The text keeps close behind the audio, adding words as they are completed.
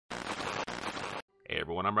Hey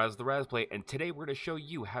everyone, I'm Raz the Razplay, and today we're going to show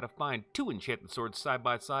you how to find 2 enchanted swords side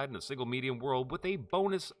by side in a single medium world with a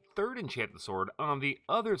bonus 3rd enchanted sword on the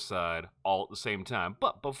other side all at the same time.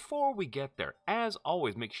 But before we get there, as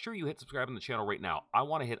always, make sure you hit subscribe on the channel right now. I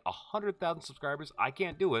want to hit 100,000 subscribers. I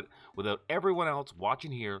can't do it without everyone else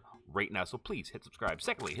watching here right now, so please hit subscribe.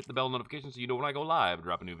 Secondly, hit the bell notification so you know when I go live and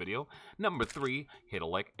drop a new video. Number 3, hit a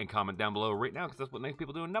like and comment down below right now because that's what nice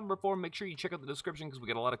people do. And number 4, make sure you check out the description because we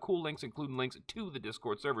got a lot of cool links, including links to the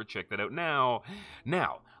Discord server. Check that out now.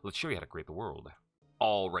 Now, let's show you how to create the world.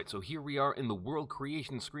 Alright, so here we are in the world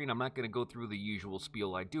creation screen. I'm not going to go through the usual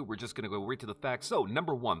spiel I do. We're just going to go right to the facts. So,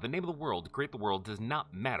 number 1, the name of the world, to create the world, does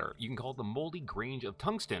not matter. You can call it the Moldy Grange of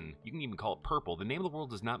Tungsten. You can even call it purple. The name of the world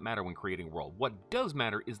does not matter when creating a world. What does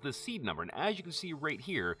matter is the seed number. And as you can see right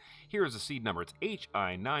here, here is the seed number. It's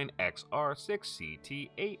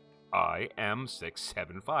HI9XR6CT8.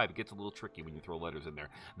 IM675. It gets a little tricky when you throw letters in there.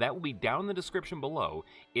 That will be down in the description below.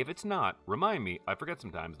 If it's not, remind me. I forget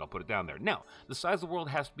sometimes, and I'll put it down there. Now, the size of the world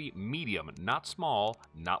has to be medium, not small,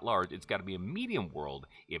 not large. It's got to be a medium world.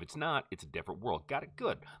 If it's not, it's a different world. Got it?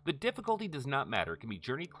 Good. The difficulty does not matter. It can be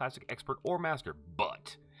Journey, Classic, Expert, or Master,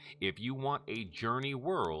 but if you want a Journey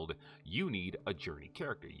world, you need a Journey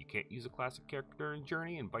character. You can't use a Classic character in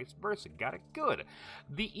Journey and vice versa. Got it? Good.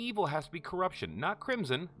 The evil has to be Corruption, not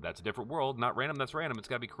Crimson. That's a different world. Not random, that's random. It's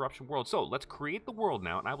got to be Corruption world. So let's create the world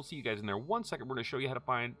now, and I will see you guys in there in 1 second. We're going to show you how to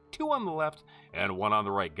find 2 on the left and 1 on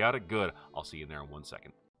the right. Got it? Good. I'll see you in there in 1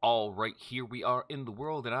 second. Alright, here we are in the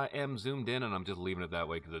world, and I am zoomed in, and I'm just leaving it that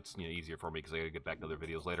way because it's easier for me because I gotta get back to other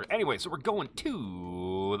videos later. Anyway, so we're going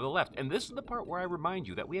to the left, and this is the part where I remind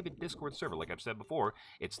you that we have a Discord server. Like I've said before,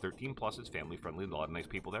 it's 13+, it's family friendly, a lot of nice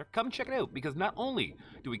people there. Come check it out, because not only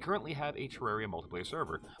do we currently have a Terraria multiplayer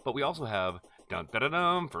server, but we also have,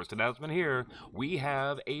 dun-da-da-dum, first announcement here, we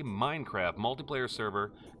have a Minecraft multiplayer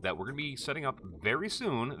server that we're going to be setting up very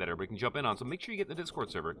soon that everybody can jump in on. So make sure you get the Discord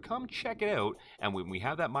server, come check it out, and when we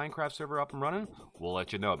have that Minecraft server up and running, we'll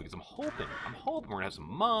let you know, because I'm hoping we're going to have some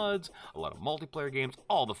mods, a lot of multiplayer games,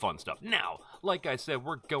 all the fun stuff. Now, like I said,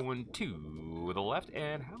 we're going to the left,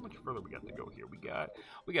 and how much further we got to go here? We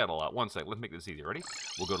got a lot. 1 sec, let's make this easier. Ready?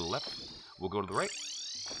 We'll go to the left, we'll go to the right,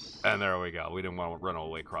 and there we go. We didn't want to run all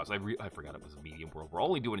the way across. I forgot it was a medium world. We're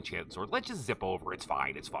only doing enchanted swords. Let's just zip over. It's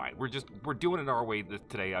fine. It's fine. We're doing it our way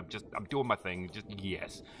today. I'm doing my thing. Just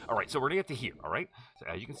yes. All right. So we're gonna get to here. All right. So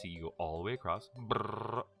as you can see, you go all the way across,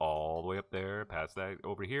 all the way up there, past that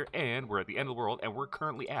over here, and we're at the end of the world. And we're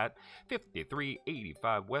currently at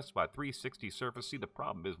 5385 west by 360 surface. See, the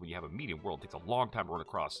problem is when you have a medium world, it takes a long time to run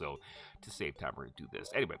across. So to save time, we're gonna do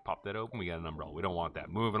this. Anyway, pop that open. We got an umbrella. We don't want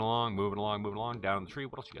that. Moving along, moving along, moving along down the tree.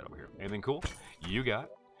 What else you got over here? Anything cool? You got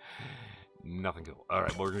nothing cool. All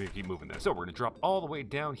right, well, we're going to keep moving then. So we're going to drop all the way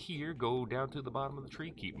down here, go down to the bottom of the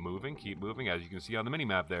tree, keep moving, as you can see on the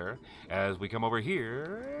mini-map there. As we come over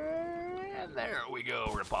here, and there we go.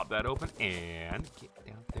 We're going to pop that open and get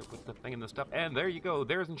down there with the thing and the stuff. And there you go.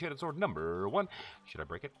 There's enchanted sword number 1. Should I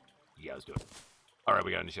break it? Yeah, let's do it. All right,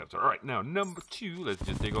 we got an enchanted sword. All right, now number 2, let's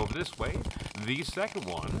just dig over this way. The second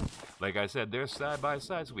one, like I said, they're side by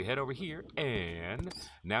side, so we head over here, and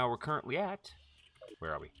now we're currently at,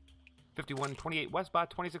 where are we? 5128 west by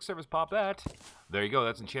 26 surface, pop that. There you go,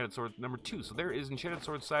 that's enchanted sword number 2. So there is enchanted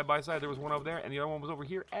swords side by side. There was one over there, and the other one was over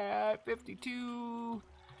here at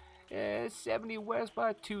 5270 west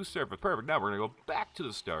by 2 surface. Perfect. Now we're going to go back to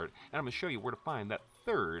the start, and I'm going to show you where to find that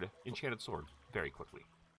 3rd enchanted sword very quickly.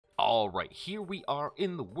 Alright, here we are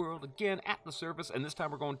in the world again at the surface, and this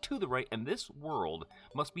time we're going to the right, and this world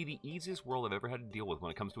must be the easiest world I've ever had to deal with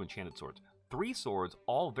when it comes to enchanted swords. 3 swords,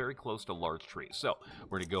 all very close to large trees. So,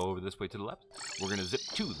 we're going to go over this way to the left, we're going to zip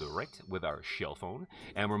to the right with our shell phone,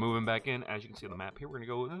 and we're moving back in. As you can see on the map here, we're going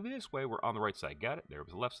to go this way. We're on the right side. Got it? There's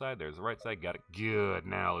the left side, there's the right side. Got it? Good.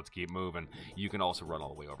 Now, let's keep moving. You can also run all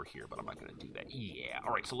the way over here, but I'm not going to do that. Yeah.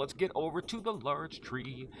 Alright, so let's get over to the large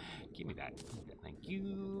tree. Give me that. Thank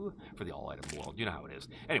you for the all-item world. You know how it is.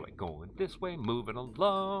 Anyway, going this way, moving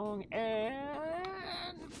along,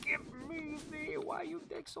 and give me the why you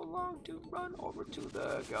take so long to run over to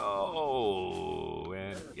the go.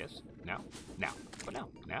 And yes, now. But now.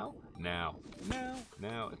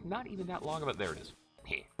 It's not even that long of it. There it is.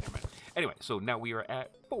 Hey, never mind. Anyway, so now we are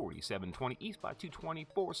at 4720 east by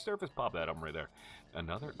 224 surface. Pop that up right there.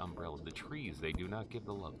 Another umbrella. The trees, they do not give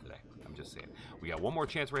the love today. I'm just saying. We got one more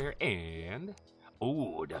chance right here, and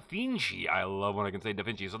Oh, Da Vinci. I love when I can say Da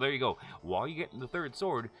Vinci. So there you go. While you get the third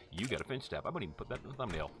sword, you get a Finch step. I might even put that in the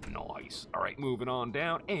thumbnail. Nice. All right, moving on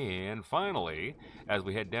down. And finally, as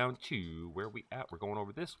we head down to where we at, we're going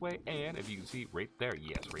over this way. And if you can see right there,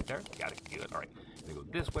 yes, right there. Got it. Good. All right. I'm going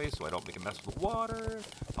to go this way so I don't make a mess with the water.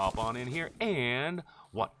 Hop on in here. And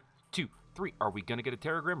 1, 2, 3. Are we going to get a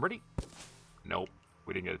Terragram? Ready? Nope.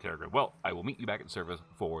 We didn't get a Terragram. Well, I will meet you back at service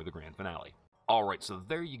for the grand finale. Alright, so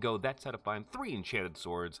there you go. That's how to find 3 enchanted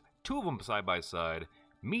swords, 2 of them side by side,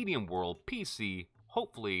 medium world, PC.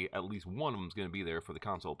 Hopefully, at least one of them is going to be there for the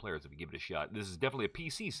console players if you give it a shot. This is definitely a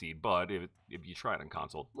PC seed, but if you try it on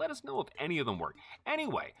console, let us know if any of them work.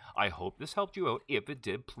 Anyway, I hope this helped you out. If it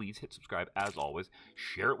did, please hit subscribe as always.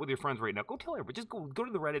 Share it with your friends right now. Go tell everybody. Just go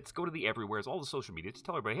to the Reddits, go to the everywheres, all the social media. Just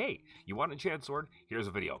tell everybody, hey, you want an enchanted sword? Here's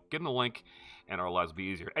a video. Give them the link, and our lives will be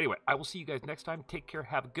easier. Anyway, I will see you guys next time. Take care,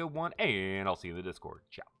 have a good one, and I'll see you in the Discord.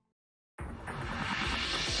 Ciao.